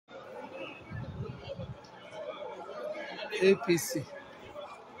APC.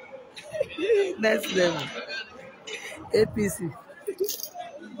 Next level. APC.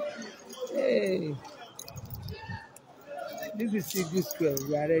 Hey, this is Eagle Square.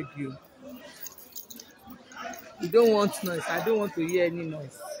 We are ready. You don't want noise. I don't want to hear any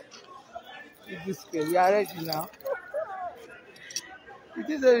noise. Eagle Square. We are ready now. It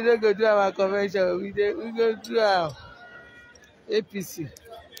is that we don't go do our convention. We go do our APC.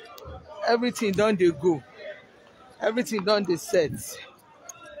 Everything done they go. Everything done they set.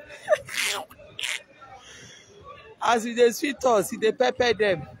 As we dey sweet us, they pepper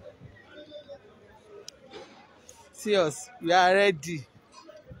them. See us, we are ready.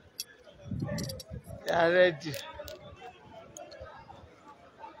 We are ready.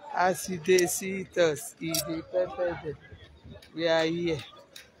 As they sweet us, they pepper them. We are here.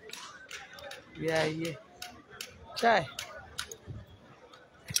 We are here. Try.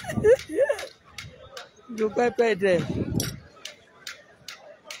 You pepper them.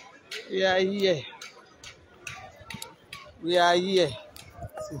 We are here. We are here.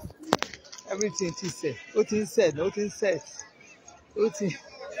 See, everything is said. Nothing said. Nothing said. Nothing.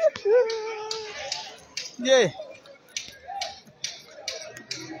 Yeah.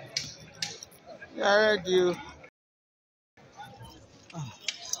 We are ready.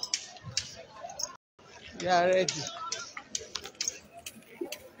 We are ready.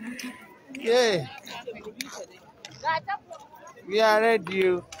 Yeah. We are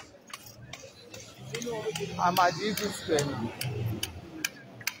ready. I'm at Eagle Square.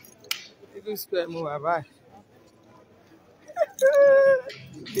 Eagle Square move about.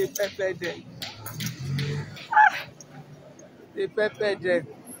 They pepper them. They pepper them.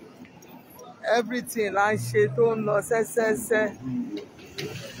 Everything like shit don't know. Say.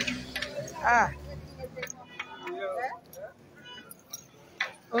 Ah.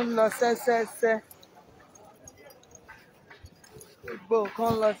 Don't know. Say. Bo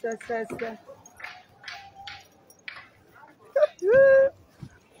can't lo. Say.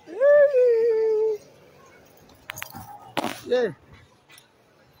 Yeah.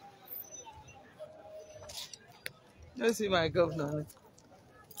 Don't see my governor.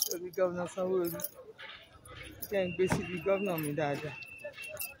 So the governor somewhere. Can't basically the governor me dada.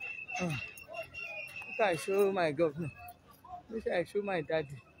 Look, I show my governor. Look, I show my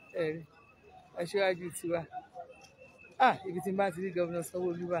daddy. I show you too. Ah, if it's in back to the governor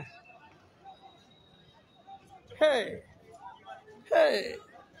somewhere. Hey.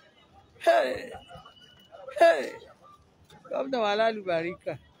 Governor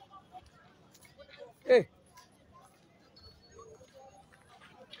Alalubarika. Hey.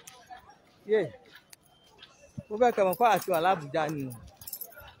 Yeah. Mo fẹ́ kẹ́ mọ̀ pé àti wà l'Abuja ni o.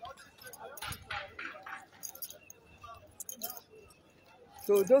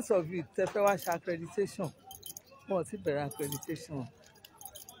 So those of you tẹ́ fẹ́ wá ṣe accreditation, wọn ò tí bẹ̀rẹ̀ accreditation.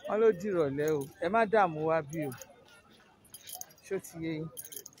 Wọ́n ló dìrọ̀lẹ́ o. Ẹ má dààmú wá bí o. Ṣó ti yé yín?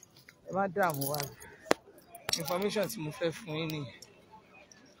 Ẹ má dààmú wá bí. Information tí mo fẹ́ fún yín nìyẹn.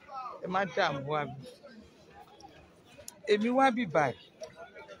 Ẹ má dààmú wá bí. Èmi wá bí báyìí.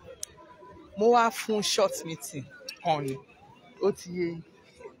 Mo wá fún short meeting kan ni. Ó ti yé yín.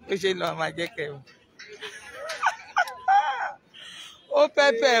 Ó ṣe lọ máa jẹ́ kẹrin. Ó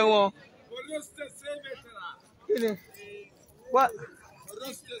pẹ́pẹ́ wọn. Kí ni? What?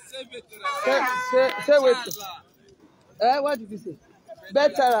 Say wait. What did you say?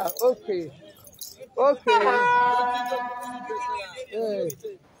 Better. Okay.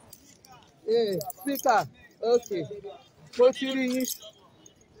 Speaker. Okay. Mo ti rí yín.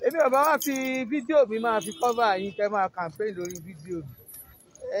 Èmi ò bá wá fi fídíò mi máa fi cover yín kẹ́ máa campaign lórí fídíò mi.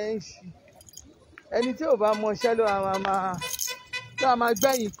 Ẹni tí ò bá mọ iṣẹ́ ló máa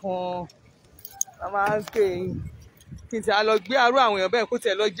gbẹ̀yìn kan. A máa ń pè yín. Kí n tí a lọ gbé arú àwọn èèyàn bẹ́ẹ̀ kó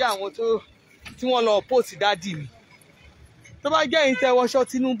tẹ̀ lọ jẹ́ àwọn tí wọ́n lọ post dádì mi. Tó bá jẹ́ yín tẹ́ wọṣọ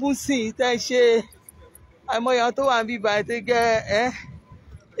Tinubu sìn tẹ́ ṣe àìmọye tó wà níbí báyìí tó gẹ́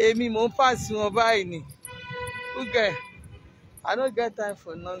èmi mò ń pass wọn báyìí ni. Okay. I don't get time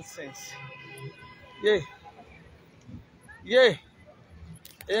for nonsense. Yeah.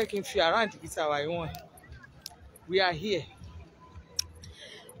 Ẹ kí n fi around ibi tí àwa yìí wọ̀n. We are here.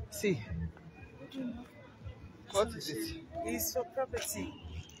 See. What is it? It's for property.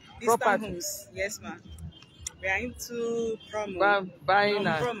 Property. Yes, ma'am. We are into promo. Buying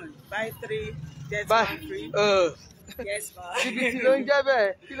and promo. Buy 3, get 1 free. Yes, ma'am. Kí ló ń jẹ́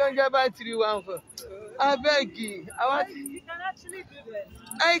bẹ́ẹ̀? Kí ló ń jẹ́ buy 3 1 for? I beg you. You can actually do that.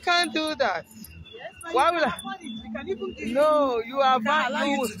 I can't do that. Yes, ma'am. Why will I? You can even do No, you have allow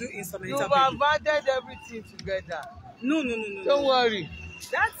you to do installation. You've added everything together. No. Don't worry.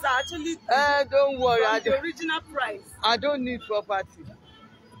 That's actually Don't worry. the original price. I don't need property.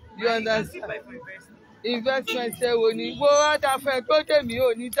 You And you can understand? still buy for investment. Investment ṣe wo ni wo adafẹ tó tèmi ò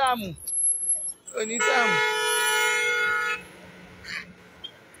ní dààmú ò ní dààmú.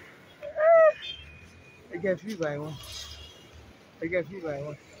 Ẹ jẹ́ free by one. Ẹ jẹ́ free by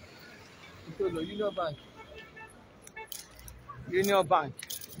one. Nítorí lọ Union Bank. Union Bank.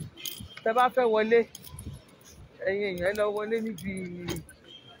 Tẹ́ bá fẹ́ wọlé ẹ̀yin èèyàn ẹ lọ wọlé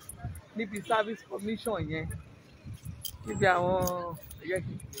níbi service commission yẹn níbi àwọn ẹ̀jẹ̀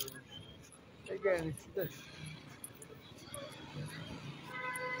ẹ̀rìn síbẹ̀.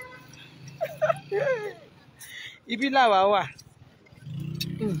 Ibi làwa wà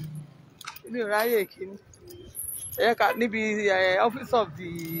mi ò ráyè kíní ẹ̀yẹ́ ká níbi office of the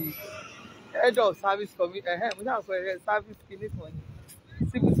head of service commission mo ṣáà sọ service kíní kan ní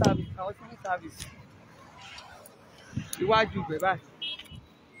civil service àwọn civil service iwájú ibẹ̀ báyìí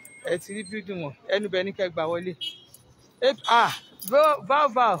ẹ ti rí building wọn ẹnu bẹ ní kẹgbà wọlé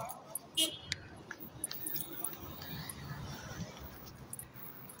val.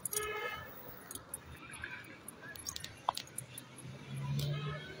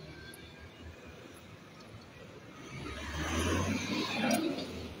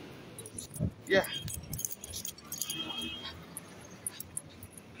 Yeah.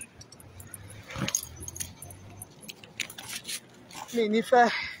 Me nífẹ̀ẹ́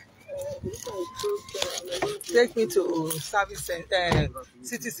take me to service center,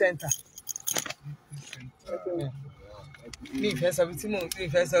 city center. Mi ìfẹ́ sọ bí tí mo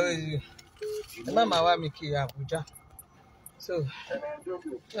ìfẹ́ sọ yìí ẹ má máa wá mi kiri Àbújá so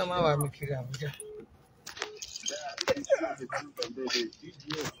kí wọ́n má wá mi kiri Àbújá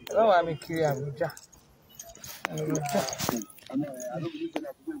ẹ má wá mi kiri Àbújá.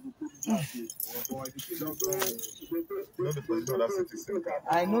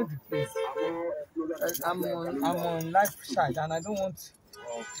 I know the place. I'm on live chat and I don't want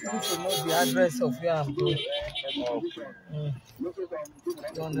you to know the address of where I'm going.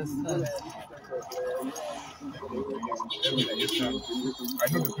 You understand?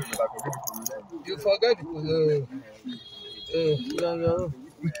 You forget the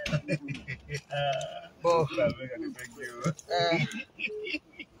but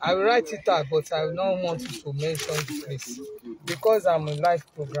I will write it out, but I will not want you to mention the place because I'm a live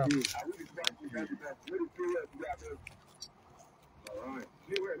program.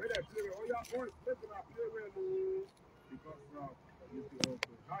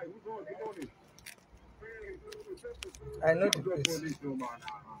 I know the place.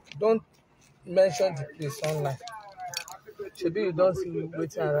 Don't mention the place online. Maybe you don't see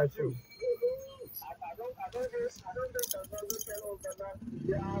waiting and write for you.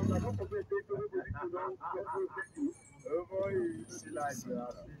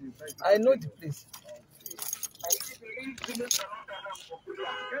 I know the place.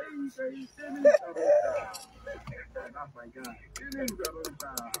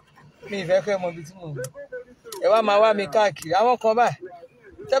 Mi ìfẹ́ kẹ́ mọ ibi tí mo ń lọ. Ẹ wá máa wá mi káàkiri. Àwọn kan báyìí.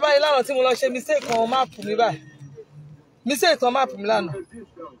 Tẹ́ báyìí láwọn tí mo lọ ṣe mistake kan máàpù mi báyìí. Mistake kan máàpù mi lánàá.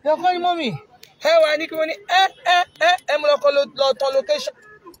 Wọ́n kọ́ ni mọ́mì. Ẹ wà ní kí wọ́n ní ẹ mo lọ tán location.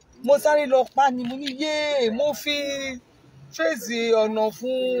 Mo sáré lọ pa ni mo ní yéé mo fi trace ọ̀nà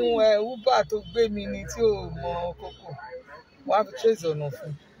fún Uber tó gbé mi ni tí ò mọ kókó. Wọ́n á fi trace ọ̀nà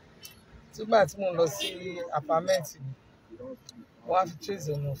fún. Nígbà tí mo lọ sí apartment mi. Wọ́n á fi trace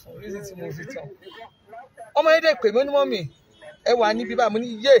ọ̀nà fún. Reason tí mo fi tán. Ọmọ yẹn dẹ̀ pè mí ó ní mọ́mì ẹ wà níbí báyìí mo ní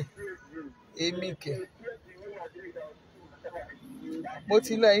yé èmi kẹ̀. Mo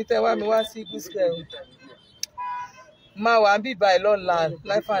ti lọ ẹ̀yin tẹ́ wá mi wá sí Gúúsùkẹ́ o. Máa wà bí báyìí lọ́la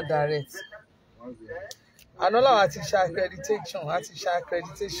life and direct. Àná làwọn àti ṣe accreditation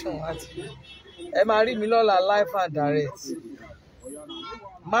àti ẹ máa rí mi lọ́la life and direct.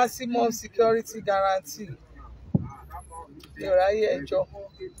 Maximum security guarantee. Mi ò ráyè ẹjọ́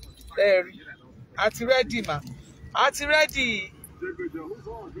lẹ́ẹ̀rí. Àti rẹ́dì mà. Àti rẹ́dì.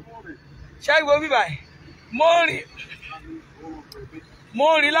 Ṣé ìwọ bí báyìí? Mo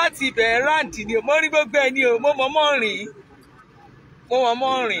rìn láti ibẹ̀ ráǹdì ni o. Mo rí gbogbo ẹ ní o. Mo mọ̀ rìn.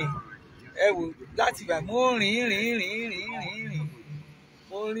 Ẹ wò láti ibẹ̀ mo rìn.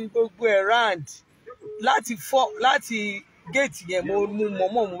 Mo rí gbogbo ẹ ráǹd. Láti géètì yẹn mo mú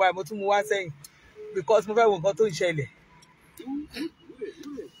báyìí mo tún mú wá sẹ́yìn because mo fẹ́ wo nǹkan tó ń ṣẹlẹ̀.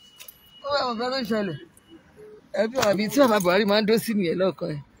 Ẹbí àbí tí bàbá Buhari máa ń dó sí nìyẹn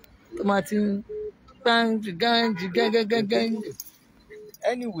lọ́kàn ẹ̀ tó máa ti ń gbáǹjì gángan.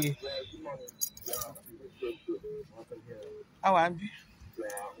 Anyway, àwa ń bí.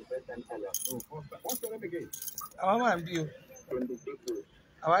 Àwa máa ń bí o.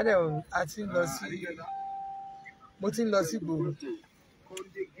 àwa dẹ̀ a ti ń lọ sí mo ti ń lọ sí gbòòrò.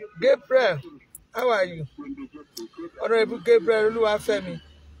 Gabriel, how are you? Honorable Gabriel Olúwafẹ́mi,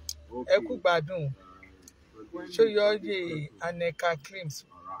 ẹ kú gbádùn. Ṣóyọyè Aneka Claims,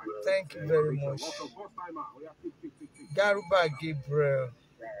 thank you very much. Garuba Gabriel,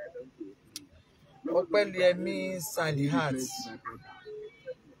 Ọpẹ́yẹmí Salihat,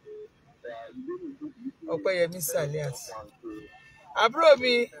 Ọpẹ́yẹmí Salihat. Àbúrò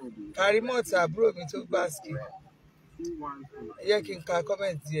mi Karimot, àbúrò mi tó gbá ski. Yẹ kí n ka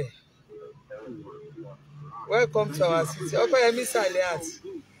comment díẹ̀. Welcome to our city. Ọpẹ́yẹmí Salihat.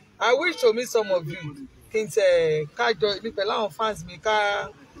 I wish to meet some of you. Kí n tẹ̀ ká jọ ní pẹ̀lú àwọn fans mi ká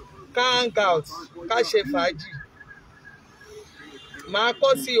hang out, ká ṣe fàájì. Màá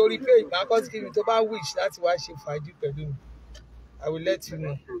kọ sí orí page, màá kọ sí kí ni tó bá wish láti wá ṣe fàájì pẹ̀lú mi. I will let you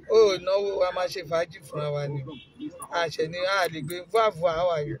know. Oh, no, a máa ṣe fàájì fúnra wa ni. Àṣẹ ni a lè gbé voa, how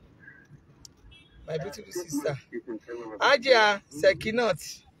are you? My beautiful sister. Ajia Sekinat,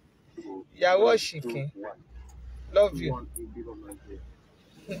 ìyàwó Ọ̀ṣìnkín, love you.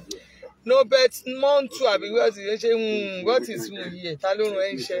 No bet month àbí what is here? Ta ló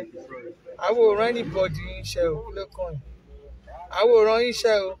rán iṣẹ́? Àwọn ò rán anybody iṣẹ́ o, ló kàn. Àwọn ò rán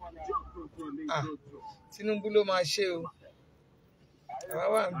iṣẹ́ o. Tinubu ló máa ṣe o. Àwa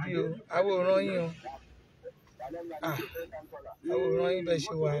wà ń bí o, àwọn ò rán yín o. Àwọn ò rán yín bẹ́ẹ̀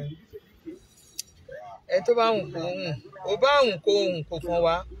ṣe wà yín. Ẹ tó bá hùn kó hùn, ò bá hùn kó hùn kò kàn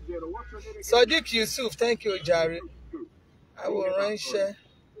wá. Sodiq Yusuf, thank you jàre. Àwọn ò rán iṣẹ́.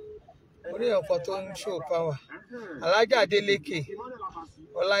 Orí ọ̀kan tó ń show power. Alájà Adeleke,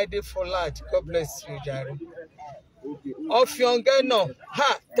 Ọláìdé Fọlád, God bless you jàre. Ọ̀fíọ̀ngẹ́ náà,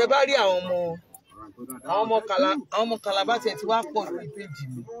 tẹ bá rí àwọn ọmọ Kàlàbá tí ẹ ti wá pọ̀ lórí péjì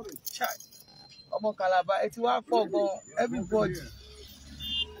mi. Ọmọ Kàlàbá ẹ ti wá pọ̀ gan, everybody.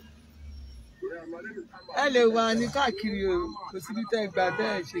 Ẹ lè wà ní káàkiri o, kò sí ní tẹ́ gbà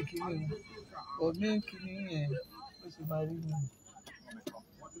bẹ́ẹ̀ ṣe kìíní. Òmí kìíní yẹn, ó sì máa rí mi.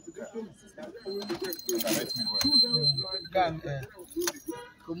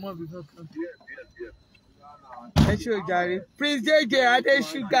 Kò mọ̀ bí kankan. Ẹ ṣé o jàre. Prince JJ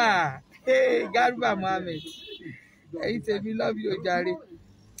Adesuga, Garuba Mohammed. Ẹ̀yin tèmi love you o jàre.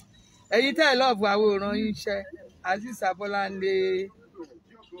 Ẹ̀yin tẹ́ love àwòrán yín iṣẹ́. Azeez Abolánlé.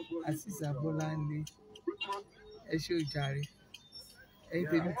 Azeez Abolánlé. Ẹ ṣé o jàre. Ẹ̀yin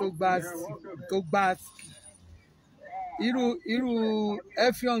tèmi tó gbá irú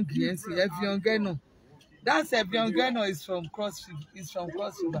Effiong, that's Effiong is from Cross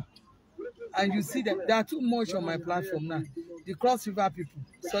River, and you see them, they are too much on my platform now. The Cross River people,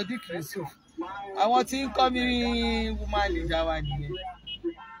 Sodiq Yusuf, àwọn tí ń kọ́ mi woman leader wa nìyẹn.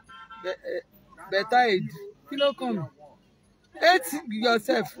 Better aid, kí ló kàn mí? Hate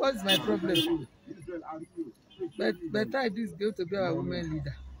yourself, what's my problem? Better aid is going to be our woman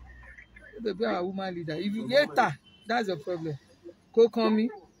leader. Going to be our woman leader. If you hate her, that's your problem. Go call me.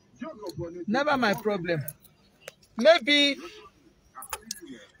 Never my problem. Maybe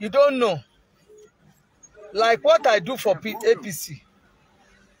you don't know. Like what I do for APC.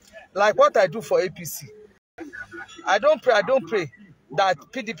 Like what I do for APC. I don't pray that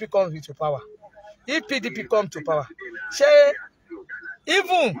PDP comes into power. If PDP comes to power,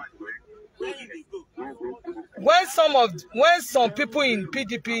 even when some people in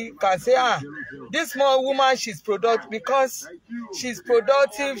PDP can say, this small woman, she's productive because she's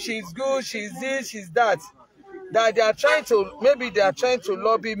productive, she's good, she's this, she's that they are trying to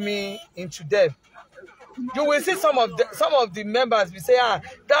lobby me into them. You will see some of the members will say,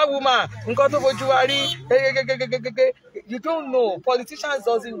 that woman, you don't know. Politicians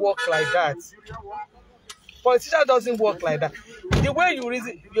doesn't work like that. Politicians doesn't work like that. The way you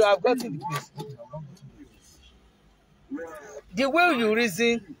reason, you have gotten the place. The way you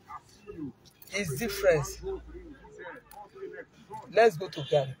reason is different. Let's go to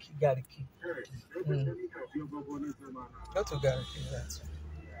Gariki. Go to Gariki.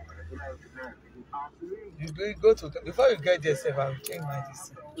 You go to, before you get there, I will change my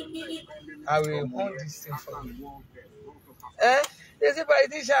decision. I will hold this thing for you. There's a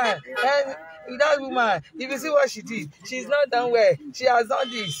politician, and that woman, if you see what she did, she's not done well. She has done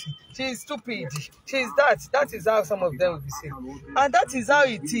this. She's stupid. She's that. That is how some of them will be saying, and that is how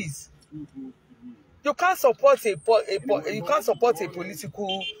it is. You can't support a political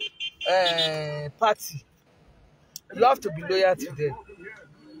party. You have to be loyal to them.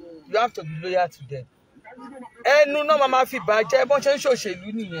 You have to be loyal to them. Ẹnu náà máa fi bàjẹ́ bọ́n ṣe ń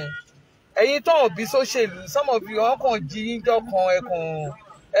ṣòṣèlú nìyẹn. Ẹ̀yin tó ń bí sóṣèlú, some of you ọkàn jí yíjọ́ kan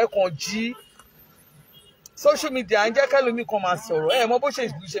ẹ̀kàn jí. social media ń jẹ́ kẹ́lómi kan máa sọ̀rọ̀ ẹ̀ mọ bó ṣe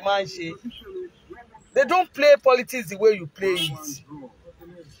máa ń ṣe. They don't play politics the way you play it.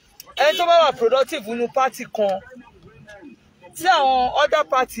 Ẹni tó bá wà productive nínú party kan tí àwọn other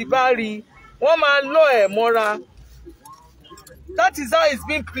party bá rí wọ́n máa lọ ẹ̀ mọ́ra. That is how it's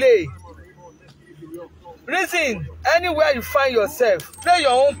being played. Reason, anywhere you find yourself, play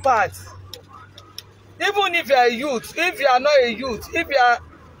your own part. Even if you are a youth, if you are not a youth, if you are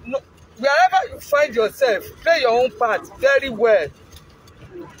wherever you find yourself, play your own part very well.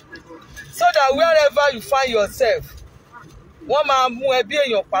 So that wherever you find yourself, wọ́n máa mú ẹ bí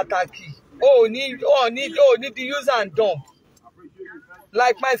èèyàn pàtàkì. Oh, need the use and dump.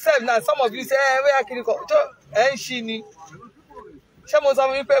 Like myself now, some of you say, where can you go? Ẹ ń ṣí ni. Ṣé mo sọ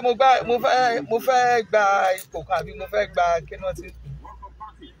fún yín pé mo fẹ́ gba ipò kan àbí mo fẹ́ gba kíná?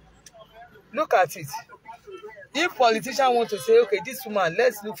 Look at it. If politicians want to say, okay, this woman,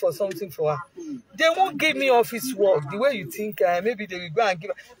 let's look for something for her, they won't give me office work the way you think. Maybe they will go and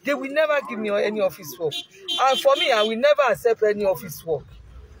give. They will never give me any office work. And for me, I will never accept any office work.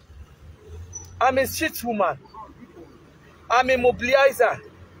 I'm a street woman. I'm a mobilizer.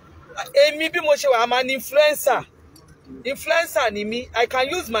 I'm an influencer. Influencer ni me. I can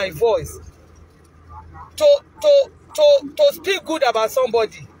use my voice to speak good about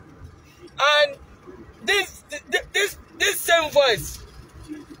somebody. And this same voice,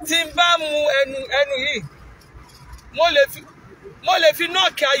 timba mu ẹnu yìí, mo lè fi náà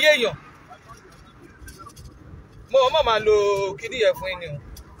kí ayé èèyàn. Mo máa lo kíní yẹn fún yín o,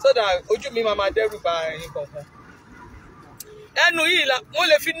 so that ojú mi máa dẹ́rù bà ẹ̀yin kankan. Ẹnu yìí mo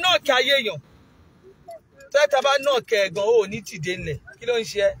lè fi náà kí ayé èèyàn. Tẹ́tà bá náà kẹ ẹ̀gàn ó ní tìde ńlẹ̀, kí ló ń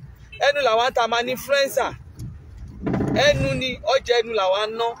ṣe? Ẹnu làwọn ta máa ní influencer. Ẹnu ni ọjà ẹnu làwọn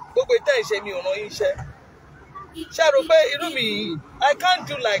ná. Gbogbo ìtẹ́ ìṣe mi ò ràn yín iṣẹ́. Ṣé rò pé irú mi yìí, I can't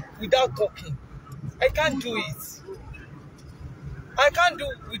do like without talking. I can't do it. I can't do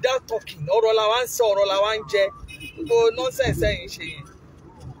without talking. Ọ̀rọ̀ làwọn ń sọ, ọ̀rọ̀ làwọn ń jẹ. Gbogbo nonsense ẹ̀yin ṣe yẹn.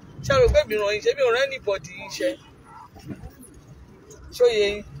 Ṣé rò pé mi ràn yín iṣẹ́? Mi ò ràn anybody iṣẹ́. Ṣó yé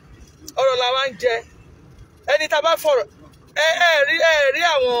yín? Ọ̀rọ̀ làwọn ń jẹ. Ẹni tá bá fọ̀rọ̀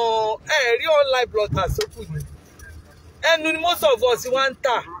rí online bloggers tó kù ni. Ẹnu ni most of us wá ń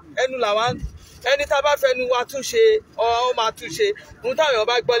tà. Ẹnu làwọn ẹni tá bá fẹnu wa tún ṣe ọ máa tún ṣe. Ohun táwọn èèyàn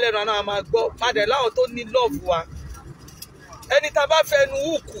bá gbọ́ lẹ́nu àná máa gbọ́. Padà láwọn tó ní love wa. Ẹni tá bá fẹnu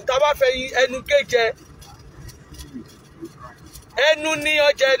hùkù, tá bá fẹ́ ẹnu kéje. Ẹnu ní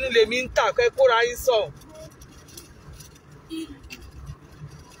ọjà ẹnu lèmi ń tà kẹ́ kóra yín sọ.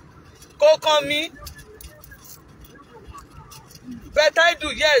 Kó kàn mí. But I do,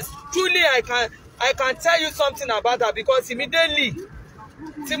 yes. Truly, I can tell you something about that because immediately,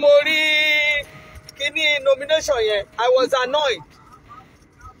 tí mo rí kíní nomination yẹn, I was annoyed.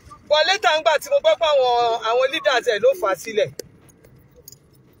 But later, nígbà tí mo gbọ́ pé àwọn leaders ẹ̀ ló fà sílẹ̀.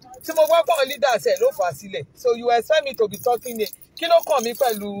 Tí mo gbọ́ pé àwọn leaders ẹ̀ ló fà sílẹ̀. So you expect me to be talking there. Kí ló kàn mí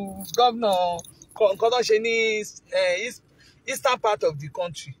pẹ̀lú gómìnà nǹkan tó ṣe ní eastern part of the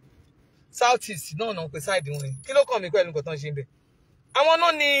country? South East náà pé side wọn. Kí ló kàn mí pẹ̀lú nǹkan tó ṣe ń bẹ̀? Àwọn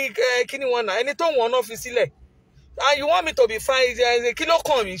náà ní kíní wọn náà ẹni tó wọn náà fi sílẹ̀. And you want me to be fine? Kí ló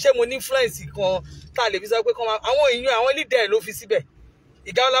kàn mí? Ṣé mo ní influence kan tá lè fi sọ pé àwọn èèyàn àwọn leader ló fi síbẹ̀?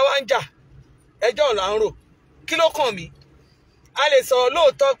 Ìjà ọ̀la wa ń jà. Ẹjọ́ ọ̀la ń rò. Kí ló kàn mí? A lè sọ̀rọ̀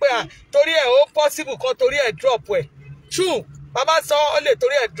lóòótọ́ pé torí ẹ̀ ó possible kan torí ẹ̀ drop ẹ̀. True, bàbá sọ ó lè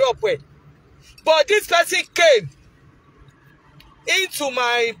torí ẹ̀ drop ẹ̀. But this person came into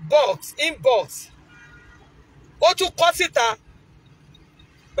my inbox. Ó tún kọ síta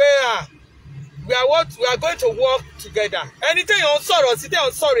pé we are going to work together. Anything you sọ̀rọ̀ sí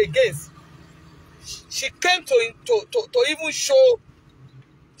tẹ́ sọ̀rọ̀ against. She came to even show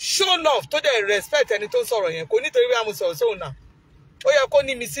love to the respect ẹni tó sọ̀rọ̀ yẹn. Kò nítorí bí a mú sọ̀rọ̀ sóhun náà. Ó yẹ kó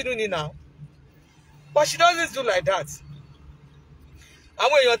ní mi sínú ni now. But she doesn't do like that.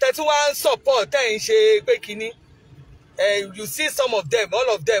 Àwọn èèyàn tẹ́ tí wọ́n support tẹ́ ń ṣe pé kíní. You see some of them, all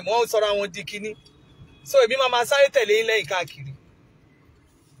of them, wọ́n sọ̀rọ̀ àwọn di kíní. So èmi máa sáré tẹ̀lé yín lẹ́yìn káàkiri.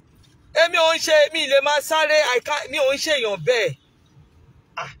 Èmi ò ń ṣe mi lè máa sáré mi ò ń ṣe èèyàn bẹ́ẹ̀.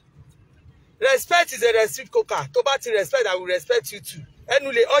 Respect is a reciprocal. Tó bá ti respect, I will respect you too.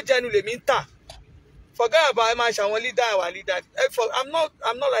 Ọjà ẹnu lè mi ń tà. Forget about my ṣàwọn leader our leader. I'm not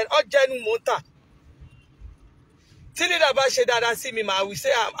like ọjà ẹnu mo ń tà. Tí leader bá ṣe dáadáa sí mi, I will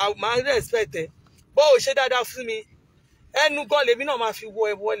say I respect ẹ. Bó o ṣe dáadáa fún mi, ẹnu gan lèmi náà máa fi wọ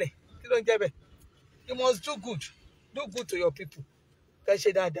ẹ wọlẹ̀. Kí ló ń jẹ́ bẹ́ẹ̀? You must do good. Do good to your people. Kẹ́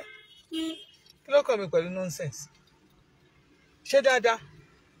ṣe dáadáa. Kí ló kàn mí pẹ̀lú nonsense? Ṣé dáadáa?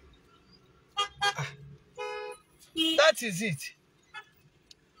 That is it.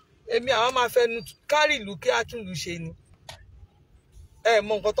 èmi àwọn máa fẹnu kárì ìlú kí á tún lù ṣe ni ẹ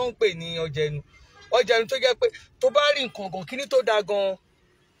mọ nǹkan tó ń pè ní ọjà ẹnu tó jẹ́ pé tó bá rí nǹkan gan kíní tó dáa gan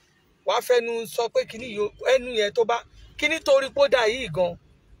wàá fẹnu sọ pé kíní ẹnu yẹn tó bá kíní tó rí pó dà yìí gan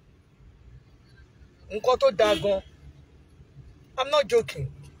nǹkan tó dáa gan I'm not joking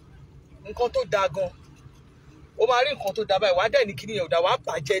nǹkan tó dáa gan o máa rí nǹkan tó dáa báyìí wàá dẹ̀ ní kíní yẹn ò dáa wàá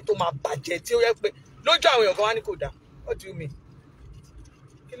bàjẹ́ tó máa bàjẹ́ tí ó yẹ pé lójú àwọn èèyàn kan wá ní kò dáa what do you mean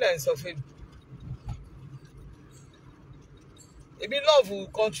kí lẹ̀ ń sọ fún mi. Èmi love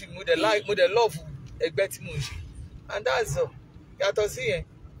country mo dẹ̀ love ẹgbẹ́ tí mo ń ṣe and that's all yàtọ̀ sí yẹn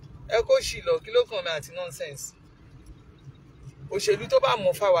ẹ kó ṣì lọ kí ló kàn mí àti nonsense òṣèlú tó bá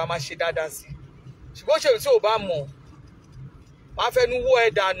mọ̀ fáwa máa ṣe dáadáa sí ṣùgbọ́n òṣèlú tí ò bá mọ̀ máa fẹnu wó ẹ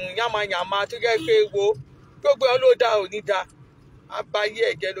dànù yàmàyàmà tó jẹ́ pé wo gbogbo ẹ ló dá ò ní dá a bá yé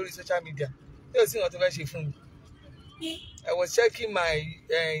ẹ̀jẹ̀ lórí social media tí ò sí nǹkan tó fẹ́ ṣe fún mi I was checking my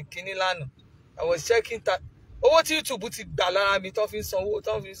kinní lánàá I was checking owó tí YouTube ti gbà lára mi tó fi ń sanwó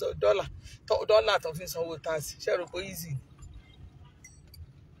tó fi ń san dọ́là tó fi ń sanwó táàsì ṣe rò pé easy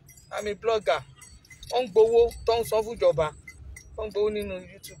I'm a blogger wọ́n ń gbowó tó ń san fún ìjọba wọ́n ń gbowó nínú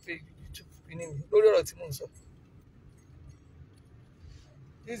YouTube page ní mi lórí ọ̀rọ̀ tí mò ń sọ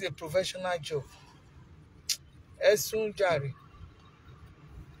this is a professional job ẹ sún jàre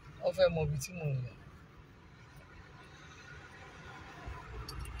wọ́n fẹ́ mọ ibi tí mò ń lọ.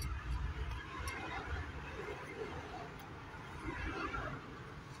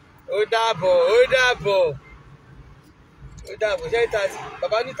 ó dàbọ̀ ṣé ìtàsí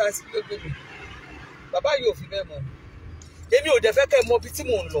bàbá ní ìtàsí ló gbé mi bàbá yóò fi bẹ́ẹ̀ mọ̀ èmi ò dẹ̀ fẹ́ kẹ́ mọ ibi tí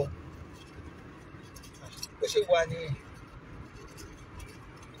mò ń lọ ó ṣe wà nìyẹn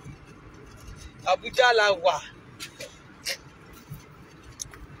Àbújá la wà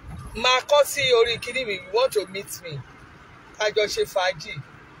máa kọ́ sí orí kíní mi you want to meet me kájọ ṣe fàájì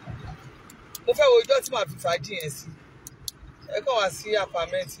mo fẹ́ wo ọjọ́ tí màá fi fàájì yẹn sí ẹ kàn wá sí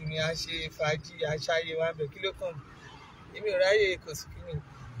àpámẹ́ǹtì ni a ṣe fàájì àṣàyè wa bẹ̀ kí ló kàn mí èmi ò ráyè kò sí kíni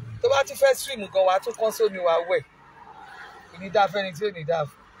tó bá tún fẹ́ swim gan wa tún kán sómi wa wẹ̀ kò ní dáa fẹ́ni tí ò ní dáa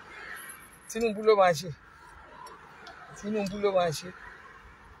fún Tinubu ló máa ṣe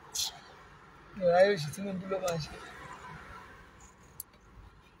mi ò ráyè òṣì Tinubu ló máa ṣe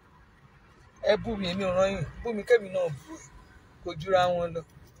ẹ bú mi èmi ò rán yín bú mi kémi náà bú kò jura wọn lọ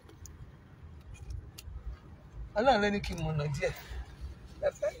Ọlọ́run ló ní kí n mọ̀nà díẹ̀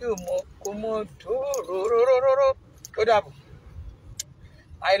ẹ̀fẹ́ yóò mọ kó mọ dòróróróróró ó dàbọ̀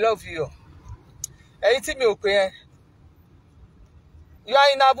I love you ẹ̀yin tí mi ò pè yẹn you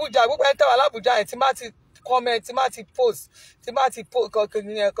are in Abuja gbogbo ẹ̀ ń tẹ̀wá l'Abuja yẹn tí má ti comment tí má ti post kọ́ kí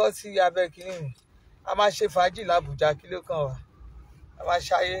yẹn kọ́ sí abẹ́ kìíní mi a máa ṣe fàájì l'Abuja kí ló kàn wá a máa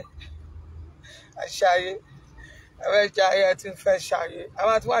ṣayé ẹ̀wẹ̀ ṣayé ẹ ti ń fẹ́ ṣayé a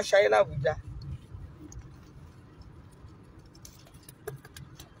máa tún wá ṣayé l'Abuja.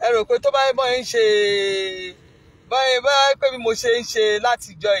 Ẹ rò pé tó bá yẹ bọ́ọ̀ ń ṣe báyìí pé bí mo ṣe ń ṣe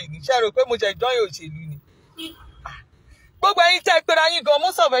látijọ́ yìí ṣe rò pé mo ṣe ìjọyìn òṣèlú ni gbogbo ẹ̀yin tẹ́ pera yín gan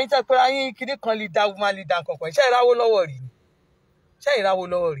most of ẹ̀yin tẹ́ pera yín kíní kan leader woman leader kankan ṣe ìráwó lọ́wọ́ rí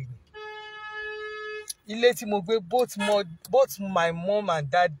ni ilé tí mo gbé both my mom and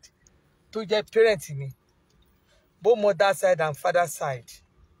dad tó jẹ́ parent mi both mother side and father side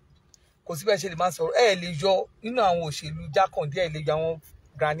kò síbẹ̀ ṣe lè máa sọ̀rọ̀ ẹ̀ lè yọ nínú àwọn òṣèlú Jákàndé ẹ̀ lè yọ àwọn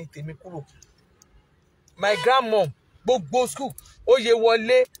granny tèmi kúrò my grandmom gbogbo school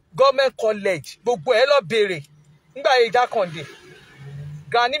Oyèwọlé government college gbogbo ẹ lọ béèrè nígbà yẹn Jákàndé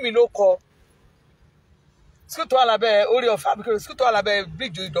granny mi ló kọ school tó wà lábẹ́ orí ọ̀fà àbíkẹ́rẹ́ school tó wà lábẹ́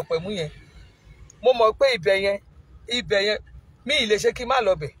bíríìjì Ìdọ̀pẹ̀mú yẹn mo mọ̀ pé ibẹ̀ yẹn mi ì lè ṣe kí n má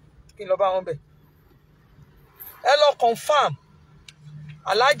lọ bẹ̀ kí n lọ bá wọn bẹ̀ ẹ lọ confam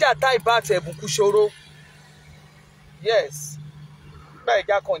Alájà Taibat Ẹ̀bùkúṣoró yes báyìí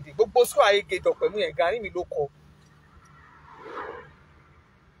Jákàndé gbogbo school Ayége Ìdọ̀pẹ̀mú yẹn granny mi ló kọ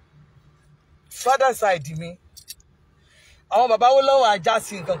father side mi àwọn bàbá wo lọ́wọ́ ajá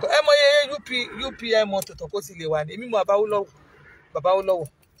sí nǹkan kan ẹ mọ iye UPM tọ̀tọ̀ kó sì lè wà ní èmi mọ bàbá wo lọ́wọ́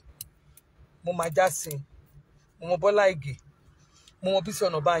mo máa já sí mo mọ Bọ́lá Ìgè mo mọ Bísí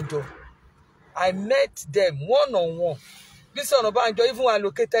Ọ̀nàbánjọ I met them one on one Bísí Ọ̀nàbánjọ even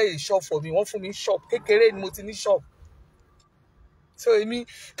allocated a shop for me wọ́n fún mi shop kékeré ni mo ti ní shop so èmi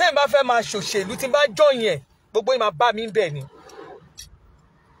tẹ́yìn bá fẹ́ máa ṣòṣèlú tí n bá jọyìn ẹ̀ gbogbo yìí máa bá mi bẹ̀ ni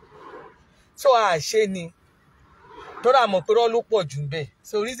so àṣẹ ni tọ́ra mọ̀ pé rọ́ ló pọ̀ jù bẹ́ẹ̀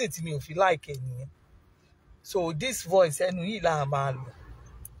so reason tí mi ò fi like ẹ̀ nìyẹn so this voice ẹnu yìí là máa lò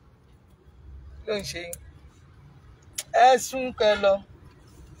ló ń ṣe ẹ sún kẹ lọ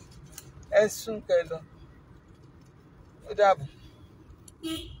ó dàbọ̀.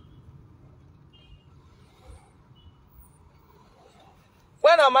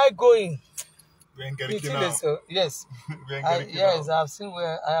 When am I going? Until now. Yes. Yes, I have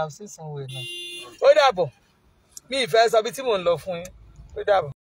seen somewhere now. Ó dàbọ̀. Mi ìfẹ́ sọ bí tí mò ń lọ fún yín. Ó dàbọ̀.